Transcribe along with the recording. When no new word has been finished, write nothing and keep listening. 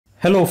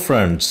Hello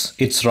friends,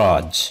 it's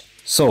Raj.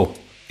 So,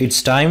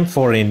 it's time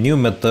for a new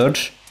method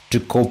to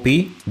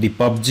copy the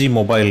PUBG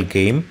mobile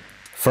game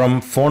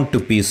from phone to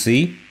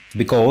PC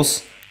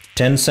because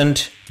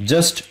Tencent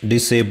just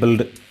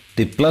disabled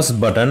the plus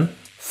button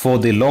for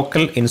the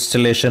local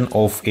installation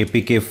of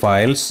APK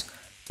files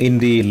in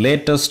the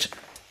latest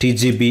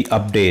TGB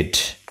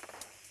update.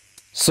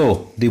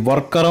 So, the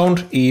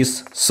workaround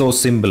is so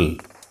simple.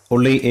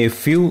 Only a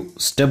few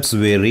steps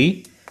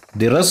vary.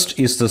 The rest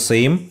is the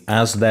same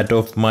as that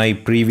of my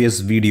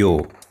previous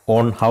video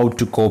on how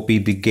to copy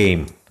the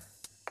game.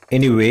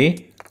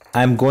 Anyway,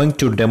 I am going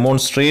to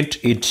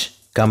demonstrate it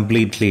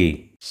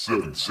completely.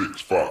 7,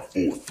 6, 5,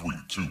 4, 3,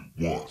 2, 1.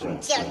 You'll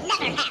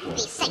never have the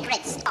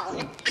sacred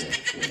stone.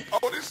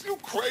 Oh, this you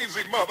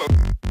crazy mother.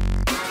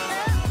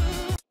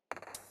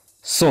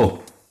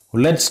 So,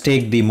 let's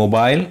take the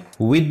mobile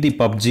with the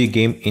PUBG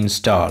game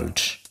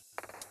installed.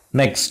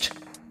 Next,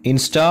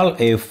 install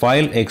a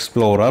file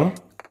explorer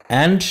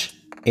and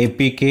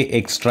APK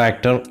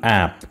extractor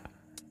app.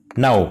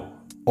 Now,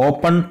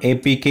 open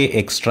APK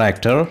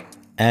extractor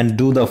and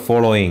do the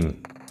following.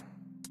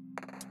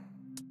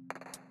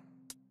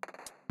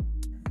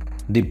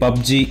 The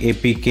PUBG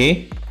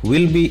APK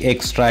will be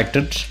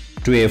extracted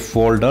to a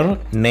folder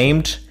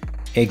named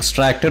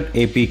Extracted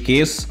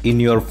APKs in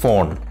your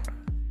phone.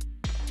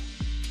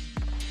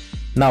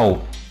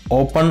 Now,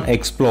 open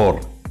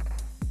Explore.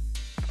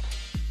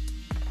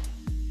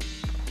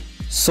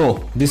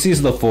 So, this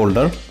is the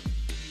folder.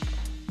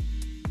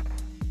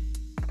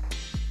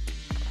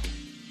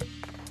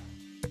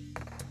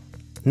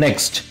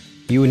 Next,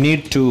 you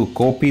need to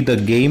copy the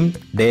game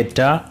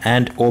data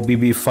and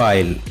OBB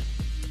file.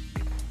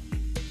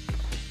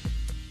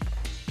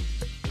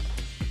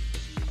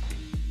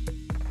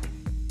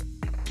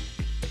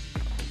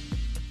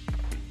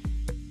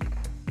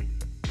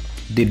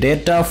 The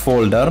data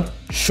folder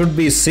should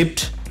be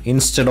zipped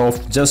instead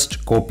of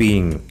just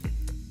copying.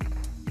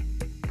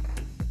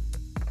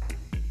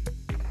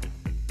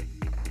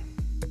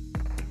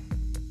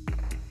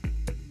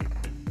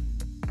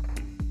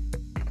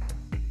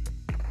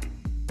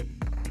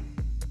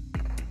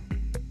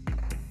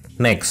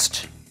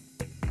 Next,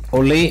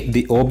 only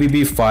the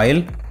OBB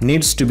file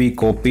needs to be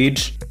copied.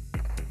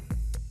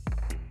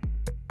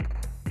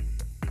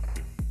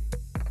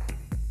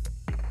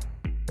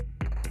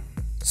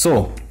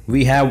 So,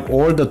 we have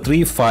all the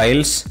three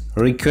files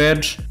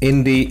required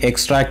in the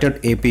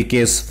extracted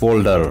APKs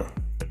folder.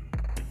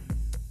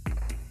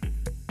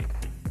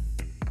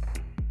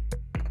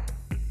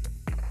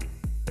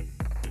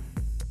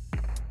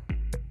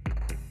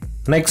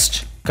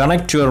 Next,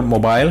 connect your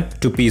mobile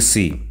to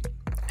PC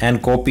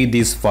and copy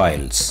these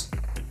files.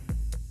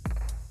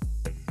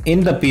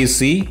 In the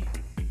PC,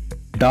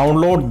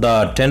 download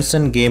the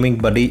Tencent Gaming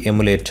Buddy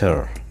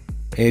emulator.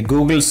 A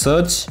Google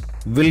search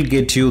will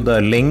get you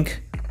the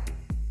link.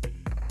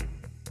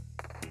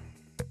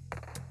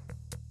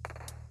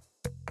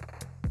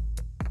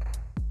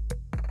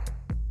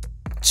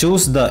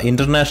 Choose the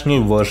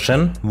international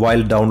version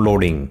while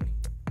downloading.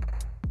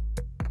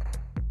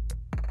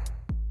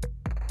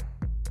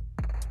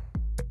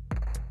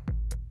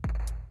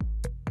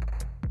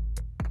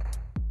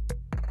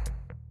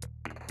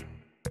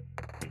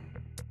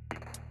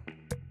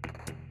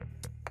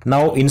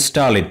 Now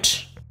install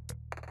it.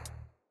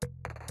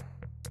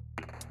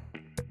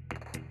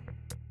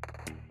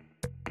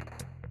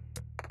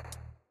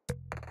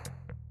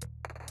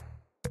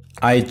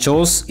 I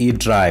chose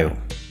eDrive.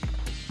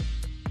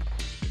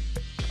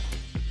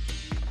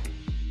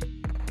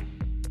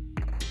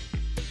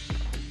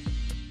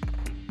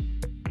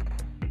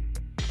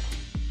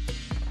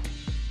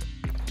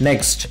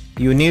 Next,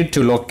 you need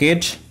to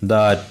locate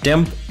the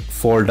temp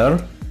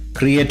folder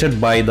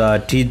created by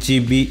the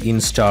TGB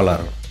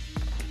installer.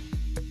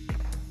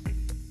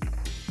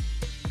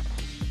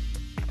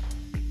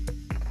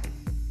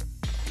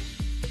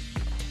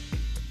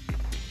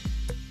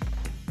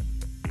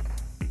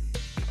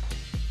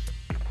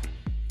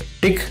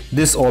 Tick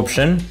this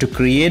option to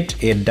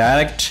create a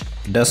direct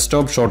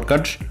desktop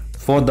shortcut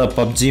for the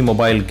PUBG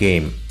mobile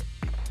game.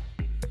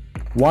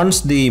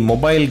 Once the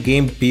mobile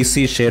game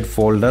PC shared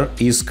folder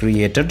is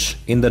created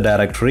in the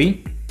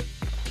directory,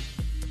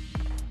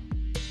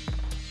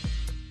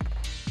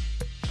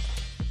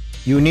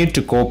 you need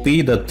to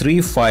copy the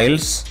three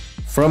files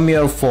from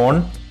your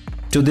phone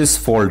to this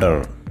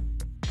folder.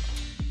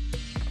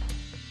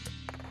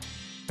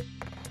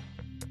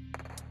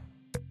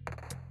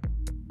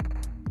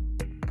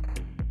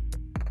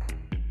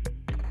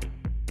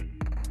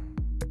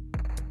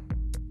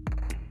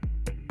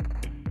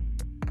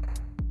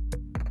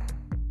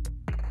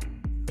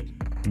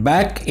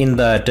 Back in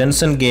the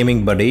Tencent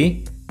Gaming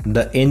Buddy,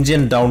 the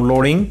engine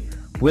downloading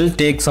will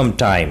take some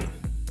time.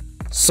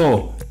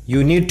 So,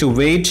 you need to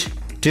wait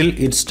till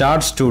it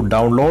starts to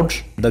download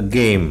the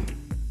game.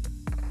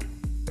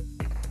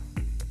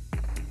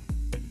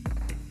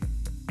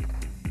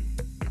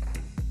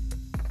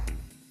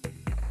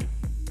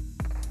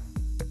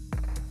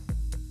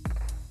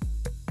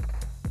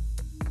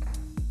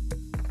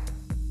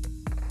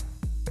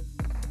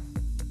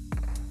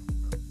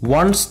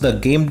 Once the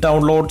game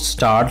download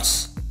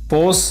starts,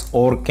 pause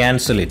or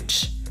cancel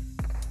it.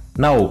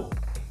 Now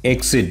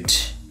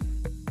exit.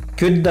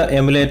 Quit the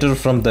emulator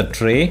from the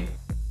tray.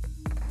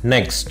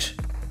 Next,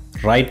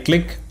 right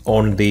click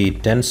on the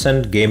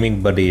Tencent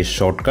Gaming Buddy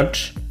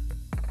shortcut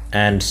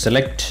and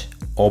select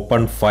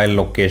Open File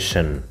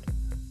Location.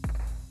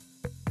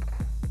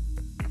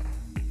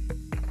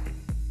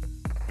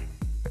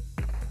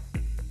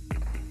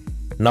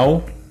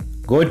 Now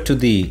go to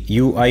the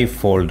UI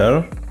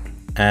folder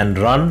and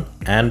run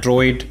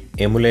Android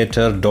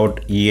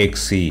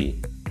emulator.exe.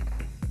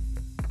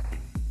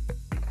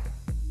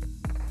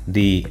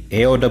 The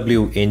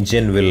AOW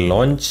engine will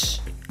launch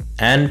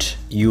and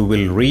you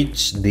will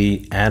reach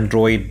the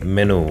Android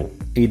menu.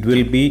 It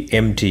will be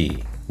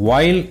empty.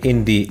 While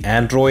in the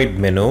Android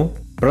menu,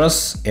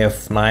 press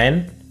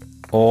F9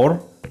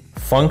 or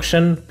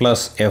Function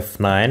plus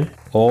F9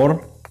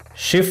 or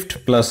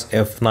Shift plus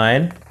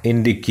F9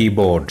 in the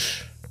keyboard.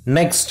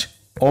 Next,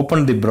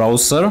 open the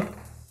browser.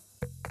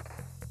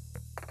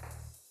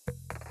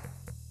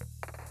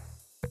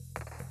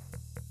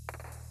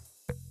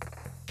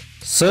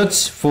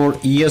 Search for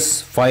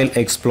ES File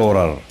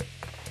Explorer.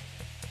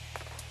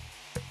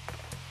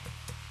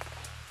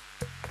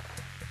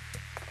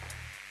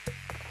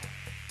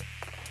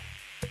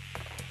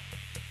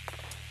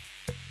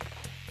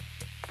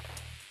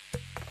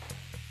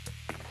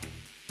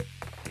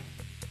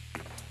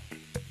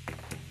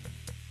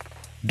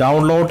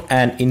 Download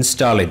and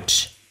install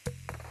it.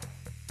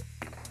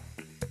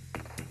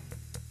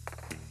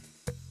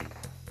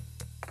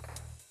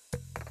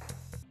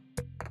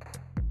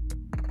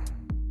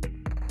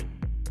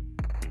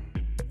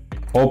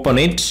 Open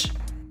it.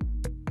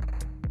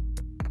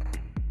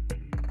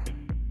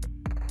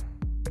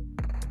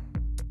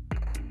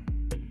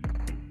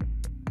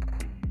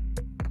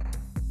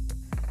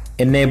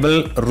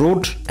 Enable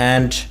root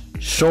and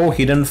show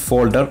hidden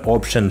folder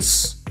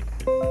options.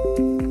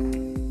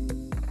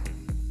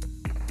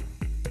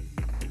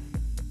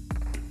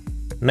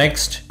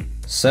 Next,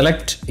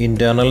 select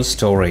internal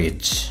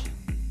storage.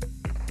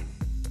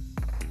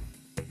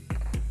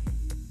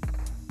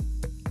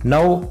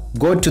 Now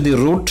go to the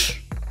root.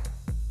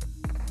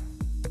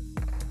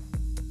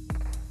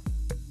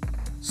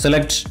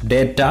 Select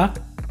data,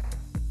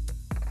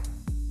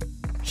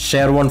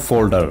 share one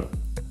folder.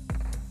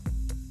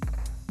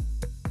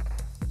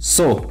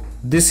 So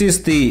this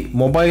is the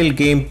mobile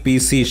game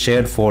PC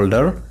shared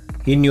folder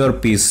in your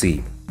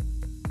PC.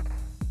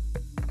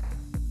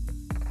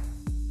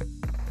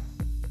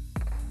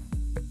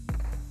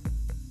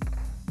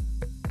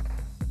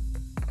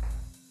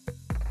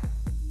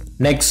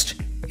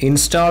 Next,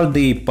 install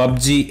the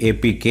PUBG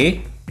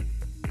APK.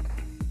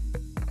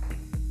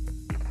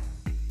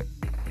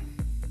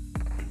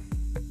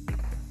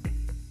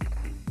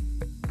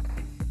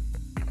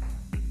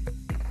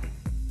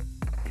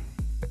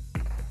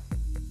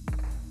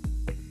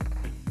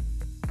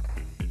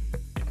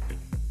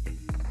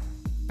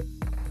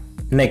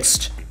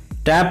 Next,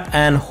 tap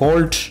and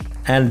hold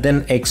and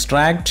then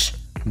extract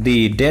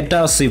the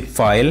data zip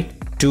file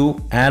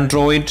to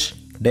Android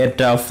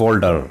data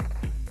folder.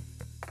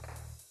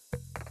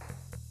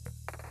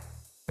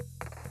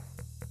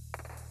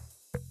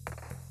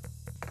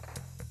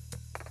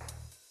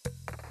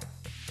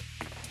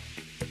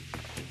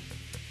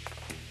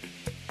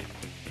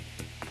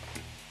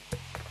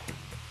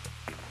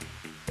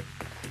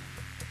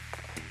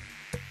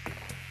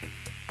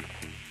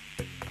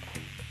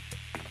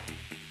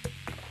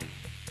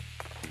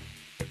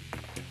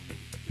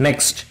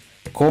 Next,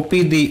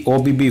 copy the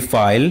OBB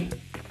file.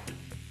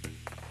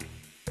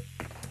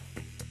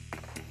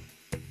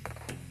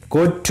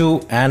 Go to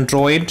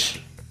Android.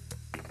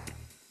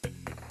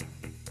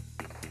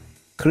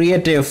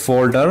 Create a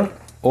folder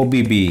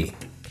OBB.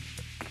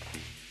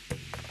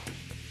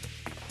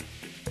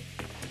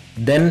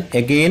 Then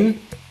again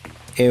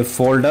a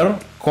folder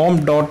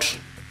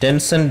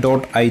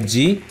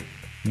com.tencent.ig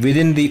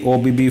within the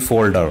OBB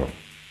folder.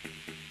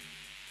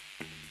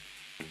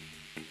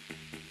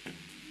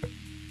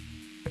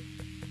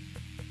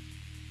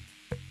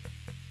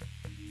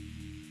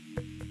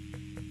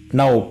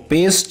 Now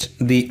paste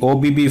the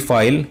OBB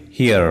file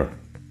here.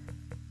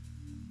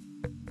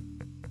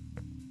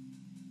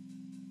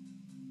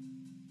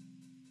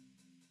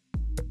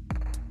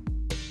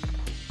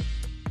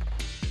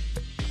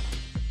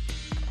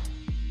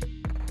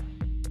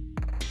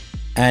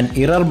 An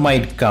error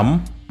might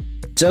come.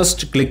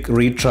 Just click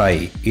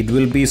retry. It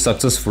will be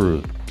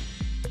successful.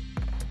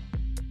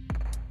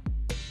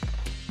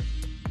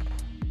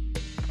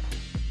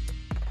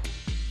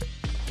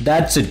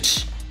 That's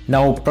it.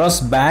 Now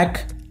press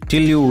back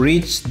till you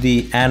reach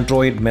the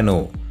Android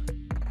menu.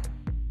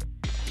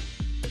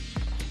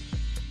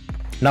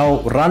 Now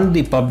run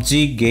the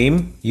PUBG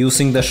game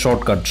using the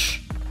shortcut.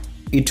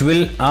 It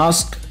will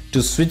ask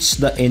to switch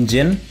the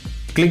engine.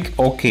 Click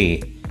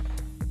OK.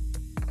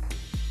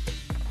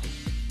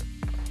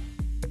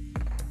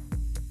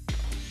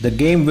 The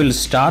game will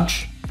start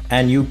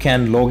and you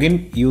can log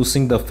in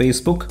using the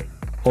Facebook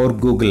or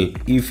Google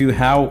if you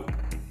have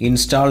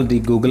installed the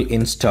Google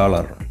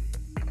installer.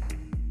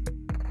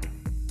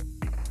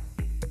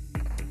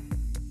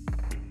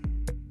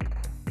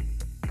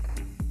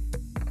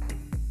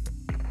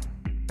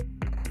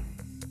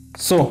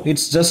 So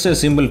it's just a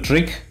simple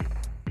trick.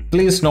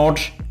 Please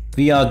note,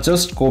 we are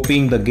just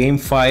copying the game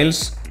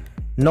files.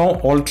 No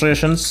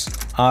alterations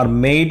are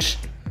made,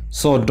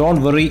 so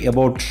don't worry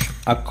about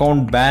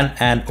account ban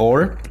and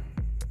all.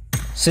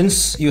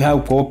 Since you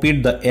have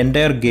copied the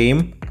entire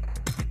game,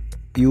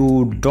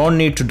 you don't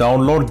need to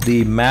download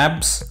the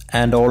maps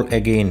and all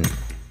again.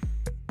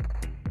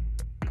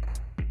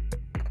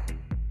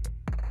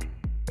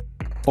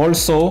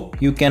 Also,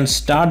 you can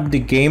start the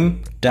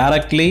game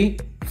directly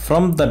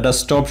from the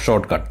desktop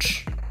shortcut.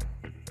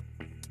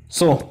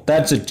 So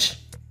that's it.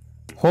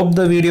 Hope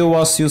the video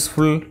was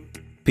useful.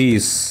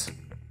 Peace.